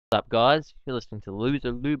What's up, guys? You're listening to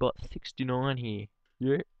Loser Lubot 69 here.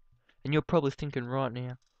 Yeah. And you're probably thinking right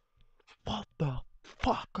now, what the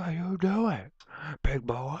fuck are you doing, big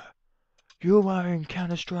boy? You are in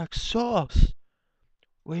Counter-Strike Source.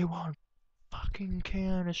 We want fucking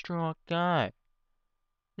Counter-Strike Go.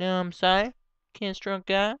 Know what I'm saying? Counter-Strike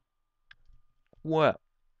Go? Well,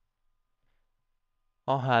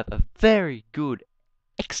 I'll have a very good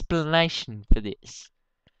explanation for this.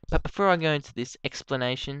 But before I go into this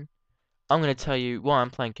explanation, I'm going to tell you why I'm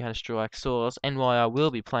playing Counter-Strike Source and why I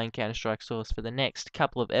will be playing Counter-Strike Source for the next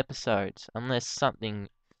couple of episodes, unless something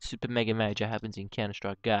super mega major happens in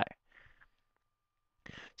Counter-Strike Go.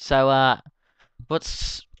 So,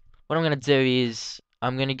 what I'm going to do is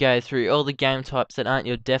I'm going to go through all the game types that aren't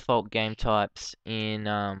your default game types in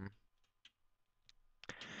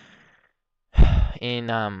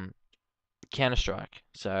Counter-Strike.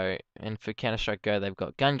 So, and for Counter-Strike Go, they've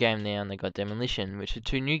got gun game now and they've got demolition, which are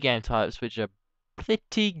two new game types which are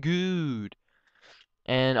pretty good.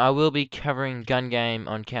 And I will be covering gun game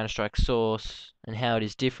on Counter-Strike Source and how it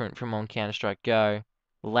is different from on Counter-Strike Go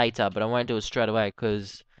later, but I won't do it straight away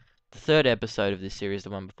because the third episode of this series, the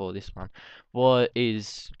one before this one,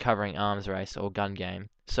 is covering arms race or gun game.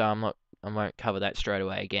 So I won't cover that straight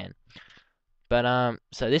away again. But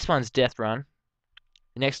so this one's Deathrun.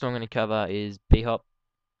 The next one I'm going to cover is B-Hop,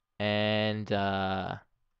 and after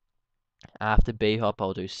B-Hop,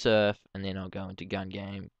 I'll do Surf, and then I'll go into Gun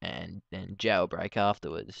Game, and then Jailbreak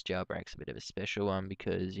afterwards. Jailbreak's a bit of a special one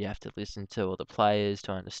because you have to listen to all the players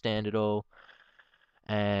to understand it all,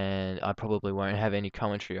 and I probably won't have any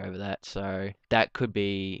commentary over that, so that could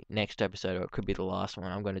be next episode, or it could be the last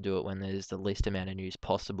one. I'm going to do it when there's the least amount of news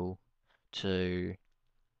possible to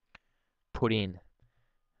put in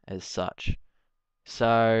as such.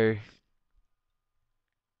 So,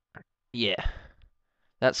 yeah.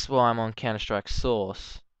 That's why I'm on Counter-Strike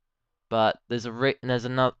Source. But there's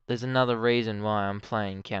another reason why I'm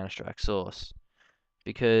playing Counter-Strike Source,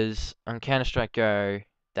 because on Counter-Strike Go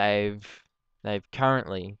they've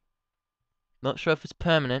currently, not sure if it's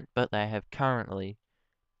permanent, but they have currently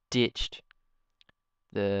ditched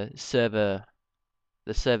the server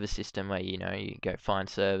system where you go find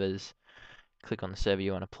servers, click on the server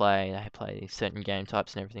you want to play, they play certain game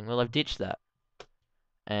types and everything. Well, they've ditched that,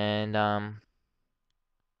 and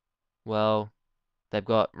well, they've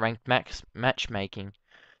got ranked matchmaking.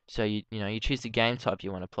 So you choose the game type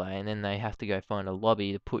you want to play, and then they have to go find a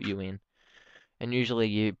lobby to put you in. And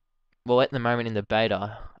usually well, at the moment in the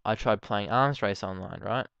beta, I tried playing Arms Race online,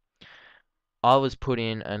 right? I was put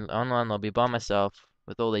in an online lobby by myself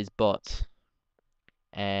with all these bots,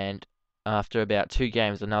 and after about 2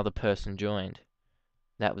 games, another person joined.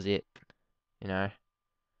 That was it. I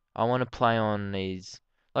want to play on these,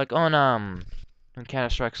 like on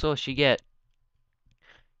Counter-Strike Source, you get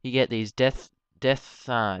these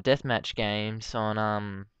deathmatch games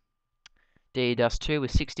on Dust 2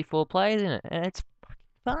 with 64 players in it, and it's fucking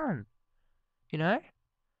fun.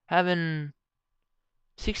 Having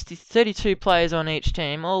 32 players on each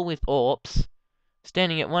team, all with AWPs,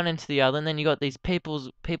 standing at one end to the other, and then you got these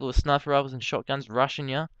people with sniper rifles and shotguns rushing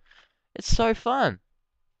you. It's so fun,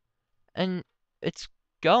 and it's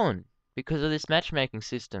going because of this matchmaking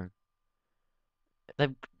system.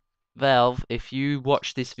 Valve, if you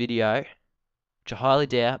watch this video, which I highly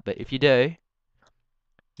doubt, but if you do,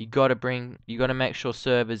 you gotta make sure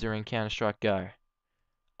servers are in Counter-Strike Go.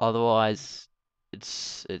 Otherwise,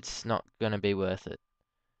 it's not gonna be worth it,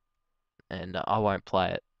 and I won't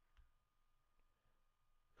play it.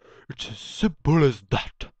 It's as simple as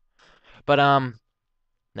that. But no,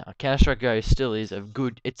 Counter-Strike Go still is a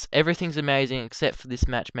good. Everything's amazing except for this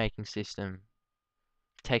matchmaking system,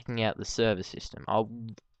 taking out the server system.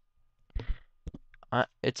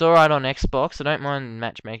 It's alright on Xbox. I don't mind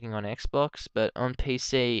matchmaking on Xbox, but on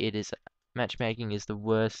PC, matchmaking is the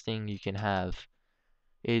worst thing you can have.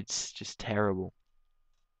 It's just terrible.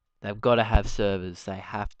 They've got to have servers. They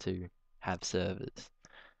have to have servers.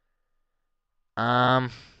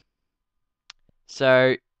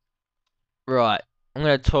 So, right, I'm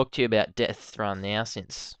going to talk to you about Deathrun now,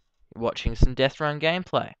 since you're watching some Deathrun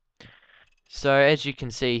gameplay. So, as you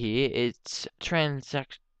can see here, it's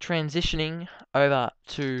transitioning over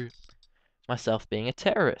to myself being a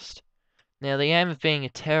terrorist. Now, the aim of being a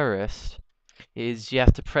terrorist is you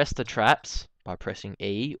have to press the traps by pressing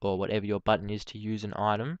E, or whatever your button is to use an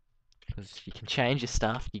item, because you can change your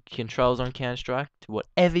stuff, your controls on Counter-Strike, to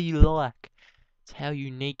whatever you like. It's how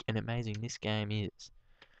unique and amazing this game is.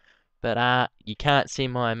 But you can't see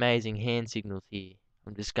my amazing hand signals here.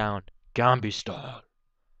 I'm just going Gambi style.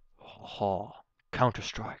 Ha,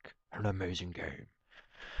 Counter-Strike, an amazing game.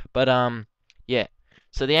 But yeah.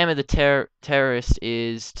 So the aim of the terrorist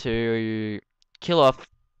is to kill off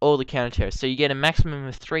all the counter-terrorists. So you get a maximum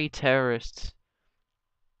of 3 terrorists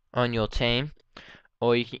on your team,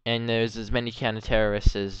 and there's as many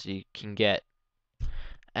counter-terrorists as you can get.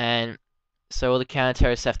 And so all the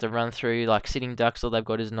counter-terrorists have to run through like sitting ducks. All they've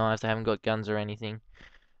got is knives. They haven't got guns or anything,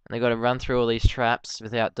 and they got to run through all these traps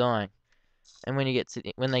without dying. And when they get to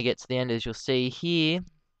the end, as you'll see here,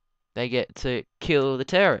 they get to kill the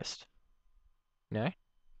terrorist. You know,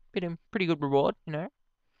 pretty good reward. You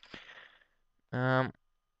know.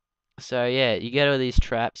 So yeah, you get all these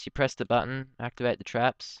traps. You press the button, activate the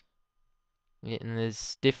traps. Yeah, and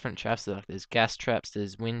there's different traps. Like there's gas traps,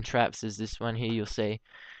 there's wind traps. There's this one here. You'll see.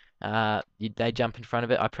 They jump in front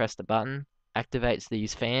of it. I press the button, activates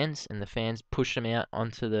these fans, and the fans push them out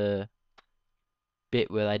onto the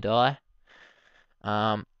bit where they die.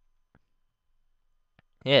 Um,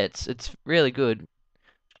 yeah, it's really good.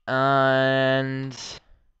 And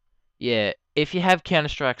yeah, if you have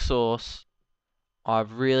Counter-Strike Source,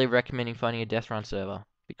 I'm really recommending finding a Deathrun server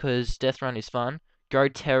because Deathrun is fun. Go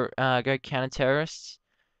counter-terrorists.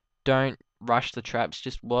 Don't rush the traps.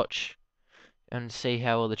 Just watch and see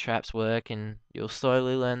how all the traps work, and you'll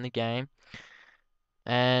slowly learn the game.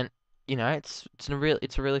 And you know, it's a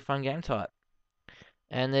really fun game type.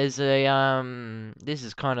 And there's a this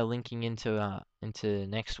is kind of linking into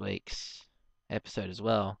next week's episode as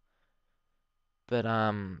well. But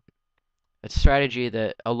a strategy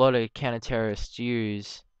that a lot of counter-terrorists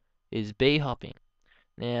use is bee hopping.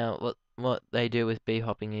 Now, what they do with bee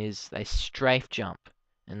hopping is they strafe jump,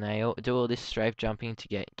 and they do all this strafe jumping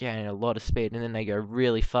to gain a lot of speed, and then they go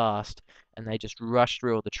really fast, and they just rush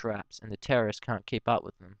through all the traps, and the terrorists can't keep up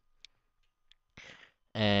with them.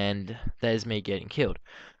 And there's me getting killed.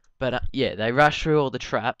 But yeah, they rush through all the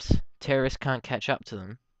traps. Terrorists can't catch up to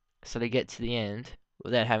them, so they get to the end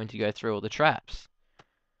without having to go through all the traps.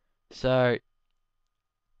 So,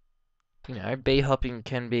 you know, bee hopping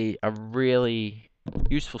can be a really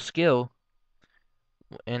useful skill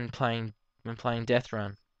in playing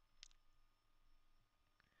Deathrun.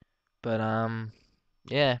 But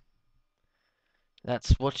yeah,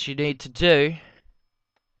 that's what you need to do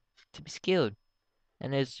to be skilled.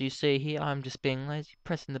 And as you see here, I'm just being lazy,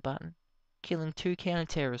 pressing the button, killing 2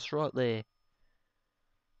 counter-terrorists right there.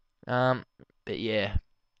 But yeah,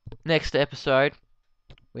 next episode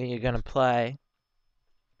we are gonna play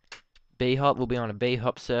B-Hop. We'll be on a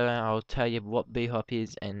B-Hop server. I'll tell you what B-Hop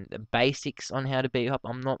is and the basics on how to B-Hop.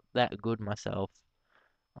 I'm not that good myself.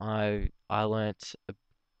 I learnt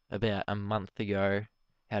about a month ago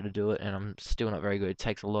how to do it, and I'm still not very good. It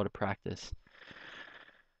takes a lot of practice.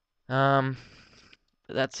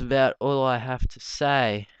 That's about all I have to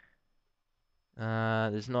say.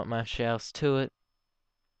 There's not much else to it.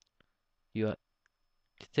 You got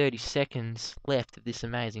 30 seconds left of this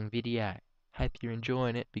amazing video. Hope you're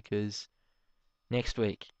enjoying it because next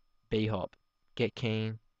week, B-Hop, get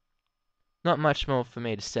keen. Not much more for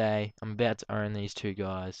me to say. I'm about to own these 2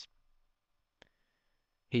 guys.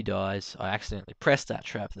 He dies. I accidentally pressed that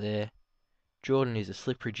trap there. Jordan is a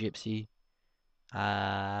slippery gypsy.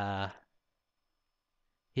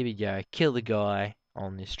 Here we go. Kill the guy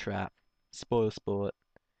on this trap. Spoil sport.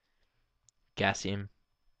 Gas him.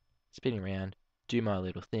 Spinning around. Do my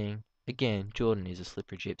little thing. Again, Jordan is a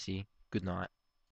slippery gypsy. Good night.